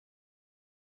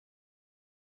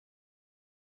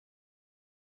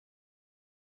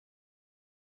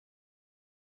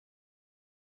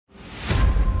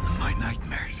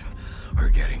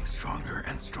stronger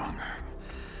and stronger.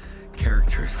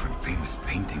 Characters from famous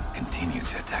paintings continue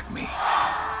to attack me.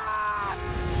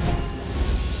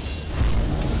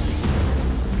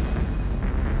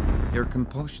 Your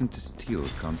compulsion to steal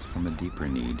comes from a deeper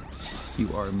need. You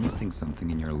are missing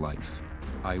something in your life.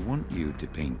 I want you to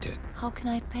paint it. How can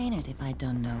I paint it if I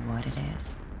don't know what it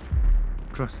is?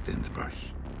 Trust in the brush.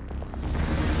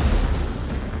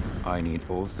 I need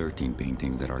all 13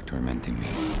 paintings that are tormenting me.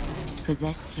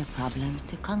 Possess your problems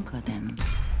to conquer them.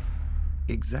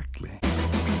 Exactly.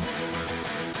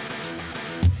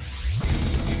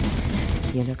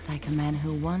 You look like a man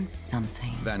who wants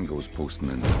something. Van Gogh's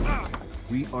postman.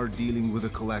 We are dealing with a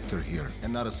collector here,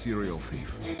 and not a serial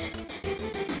thief.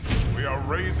 We are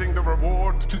raising the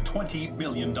reward to $20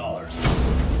 million.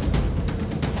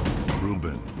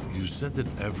 Ruben, you said that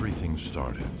everything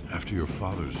started after your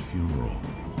father's funeral.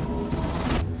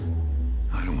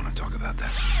 I don't want to talk about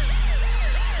that.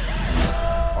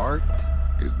 Art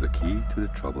is the key to the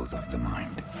troubles of the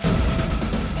mind.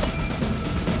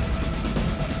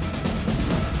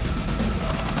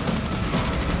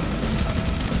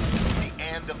 The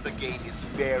end of the game is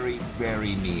very,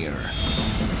 very near.